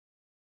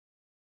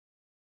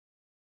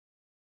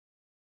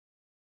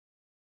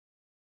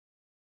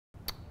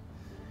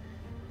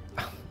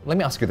let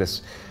me ask you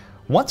this.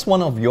 What's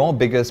one of your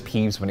biggest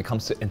peeves when it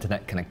comes to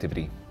internet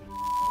connectivity?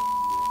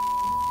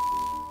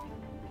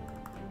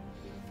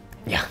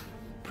 Yeah,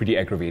 pretty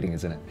aggravating,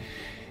 isn't it?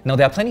 Now,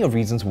 there are plenty of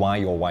reasons why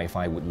your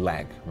Wi-Fi would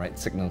lag, right?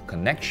 Signal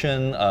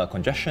connection,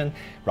 congestion,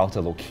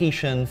 router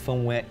location,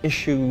 firmware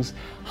issues,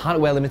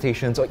 hardware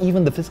limitations, or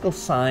even the physical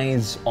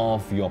size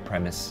of your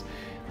premise.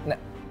 Now,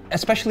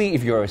 especially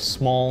if you're a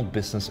small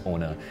business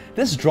owner,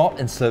 this drop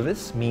in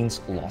service means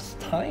lost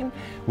time,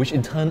 which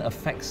in turn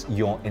affects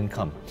your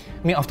income.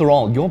 I mean, after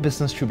all, your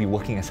business should be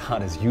working as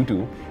hard as you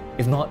do,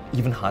 if not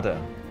even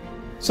harder.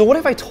 So what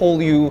if I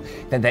told you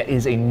that there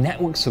is a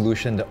network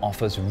solution that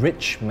offers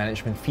rich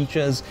management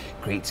features,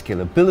 great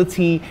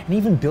scalability, and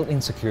even built-in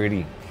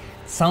security?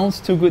 Sounds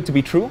too good to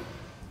be true?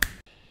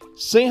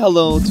 Say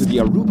hello to the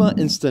Aruba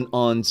Instant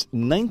On's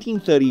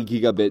 1930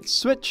 gigabit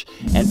switch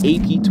and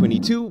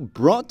AP22,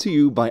 brought to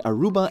you by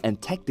Aruba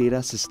and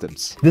Techdata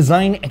systems.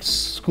 Designed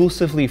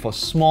exclusively for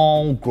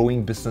small,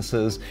 growing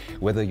businesses,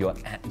 whether you're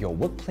at your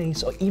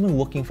workplace or even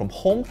working from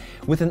home,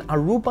 with an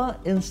Aruba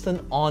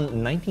Instant On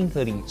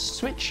 1930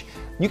 switch,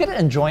 you get to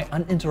enjoy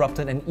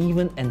uninterrupted and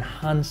even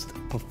enhanced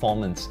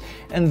performance.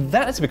 And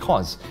that is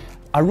because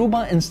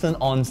Aruba Instant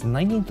On's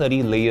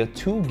 1930 layer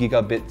 2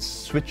 gigabit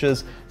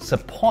switches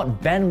support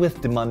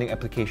bandwidth demanding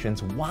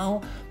applications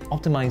while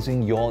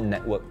optimizing your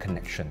network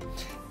connection,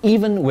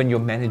 even when you're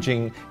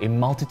managing a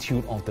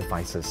multitude of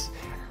devices.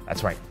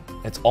 That's right,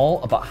 it's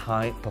all about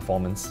high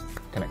performance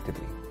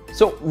connectivity.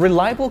 So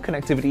reliable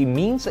connectivity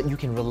means that you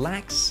can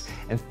relax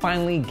and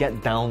finally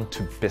get down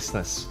to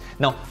business.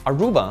 Now,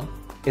 Aruba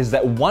is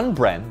that one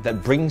brand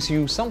that brings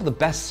you some of the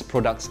best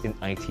products in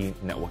IT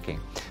networking.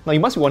 Now you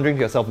must be wondering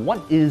to yourself, what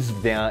is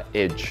their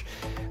edge?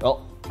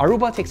 Well,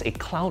 Aruba takes a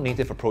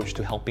cloud-native approach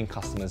to helping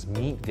customers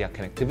meet their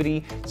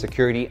connectivity,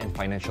 security, and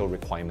financial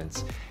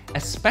requirements,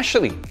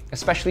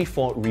 especially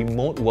for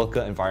remote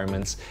worker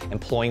environments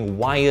employing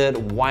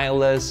wired,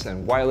 wireless,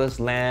 and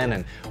wireless LAN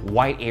and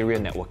wide area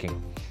networking.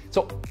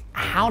 So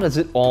how does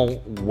it all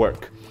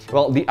work?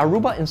 Well, the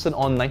Aruba Instant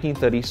On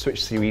 1930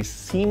 switch series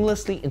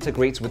seamlessly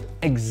integrates with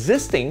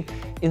existing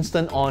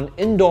Instant On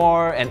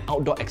indoor and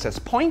outdoor access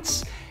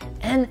points,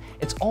 and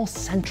it's all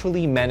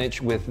centrally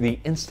managed with the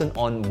Instant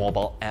On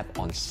mobile app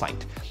on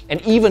site,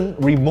 and even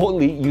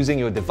remotely using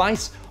your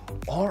device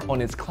or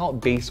on its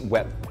cloud-based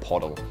web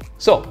portal.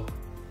 So,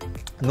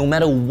 no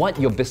matter what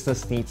your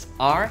business needs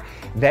are,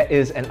 there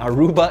is an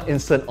Aruba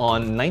Instant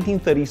On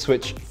 1930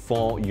 switch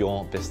for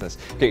your business.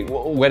 Okay,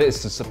 whether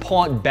it's to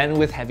support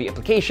bandwidth-heavy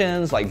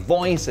applications like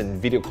voice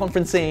and video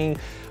conferencing,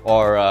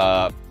 or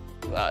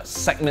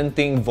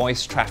segmenting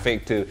voice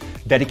traffic to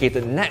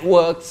dedicated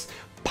networks,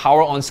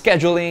 power on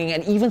scheduling,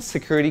 and even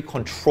security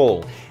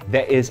control,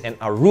 there is an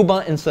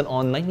Aruba Instant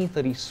On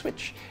 1930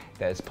 switch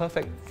that is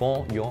perfect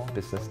for your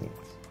business needs.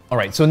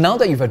 Alright, so now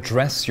that you've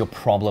addressed your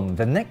problem,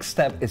 the next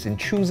step is in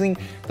choosing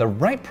the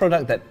right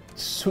product that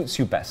suits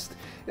you best.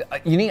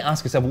 You need to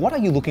ask yourself, what are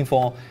you looking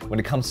for when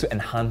it comes to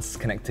enhanced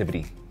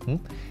connectivity?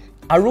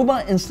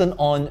 Aruba Instant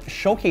On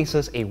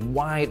showcases a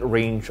wide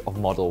range of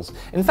models.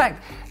 In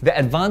fact, the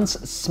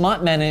advanced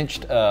smart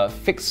managed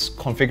fixed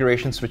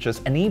configuration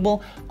switches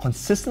enable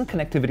consistent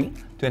connectivity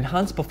to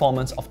enhance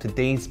performance of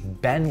today's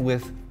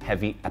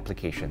bandwidth-heavy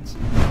applications.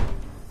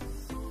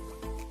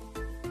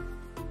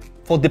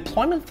 For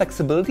deployment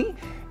flexibility,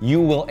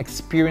 you will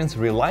experience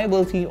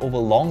reliability over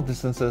long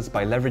distances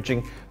by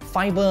leveraging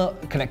fiber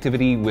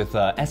connectivity with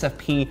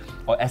SFP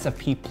or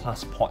SFP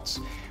Plus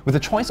ports, with a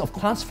choice of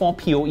Class 4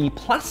 PoE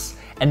Plus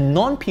and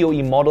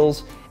non-PoE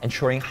models,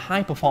 ensuring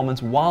high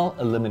performance while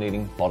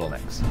eliminating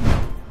bottlenecks.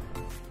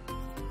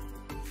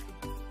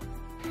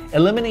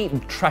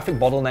 Eliminate traffic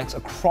bottlenecks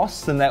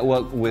across the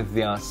network with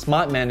their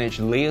smart managed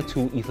Layer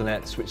 2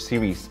 Ethernet switch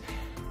series.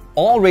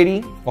 All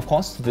ready, of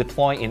course, to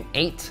deploy in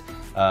 8,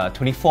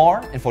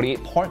 24 and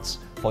 48 ports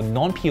for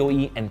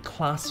non-PoE and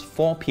Class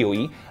 4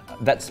 PoE,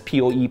 that's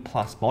PoE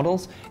Plus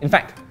models. In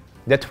fact,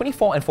 their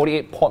 24 and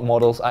 48 port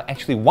models are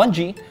actually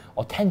 1G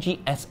or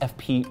 10G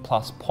SFP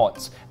Plus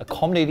ports,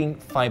 accommodating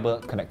fiber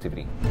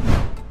connectivity.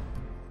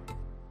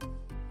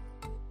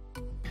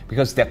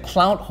 Because their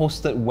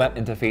cloud-hosted web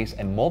interface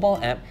and mobile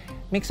app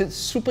makes it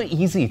super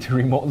easy to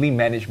remotely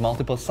manage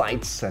multiple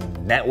sites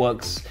and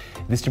networks,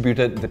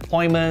 distributed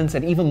deployments,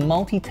 and even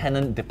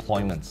multi-tenant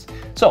deployments.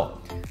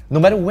 So, no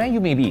matter where you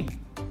may be,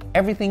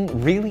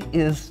 everything really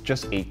is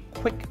just a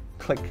quick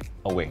click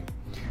away.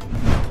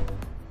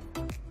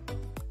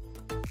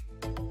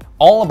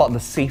 All about the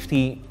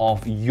safety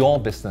of your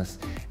business.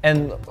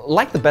 And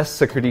like the best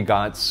security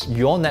guards,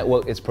 your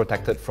network is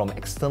protected from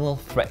external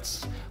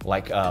threats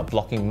like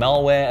blocking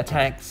malware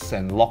attacks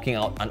and locking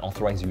out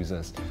unauthorized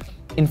users.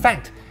 In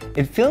fact,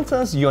 it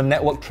filters your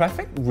network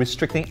traffic,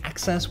 restricting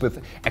access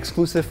with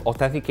exclusive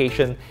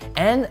authentication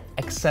and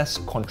access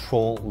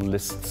control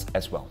lists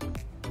as well.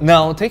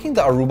 Now, taking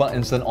the Aruba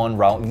Instant On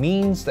route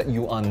means that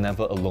you are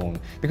never alone,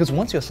 because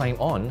once you're signed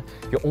on,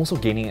 you're also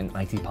gaining an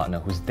IT partner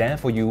who's there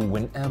for you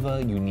whenever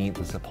you need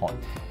the support.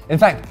 In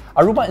fact,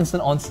 Aruba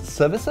Instant On's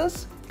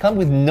services come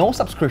with no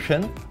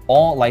subscription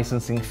or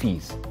licensing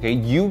fees. Okay,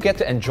 you get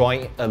to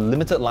enjoy a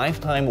limited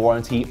lifetime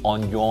warranty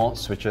on your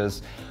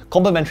switches,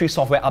 complimentary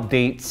software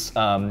updates,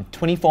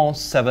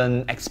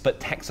 24/7 expert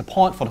tech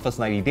support for the first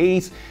 90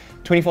 days,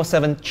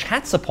 24/7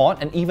 chat support,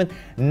 and even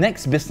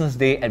next business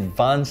day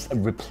advanced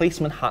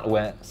replacement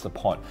hardware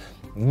support.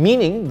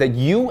 Meaning that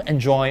you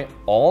enjoy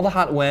all the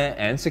hardware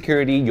and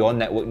security your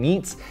network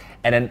needs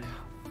at an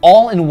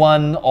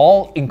all-in-one,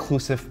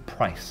 all-inclusive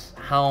price.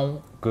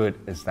 How good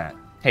is that?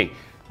 Hey,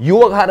 you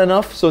work hard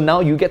enough, so now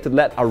you get to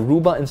let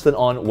Aruba Instant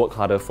On work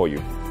harder for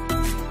you.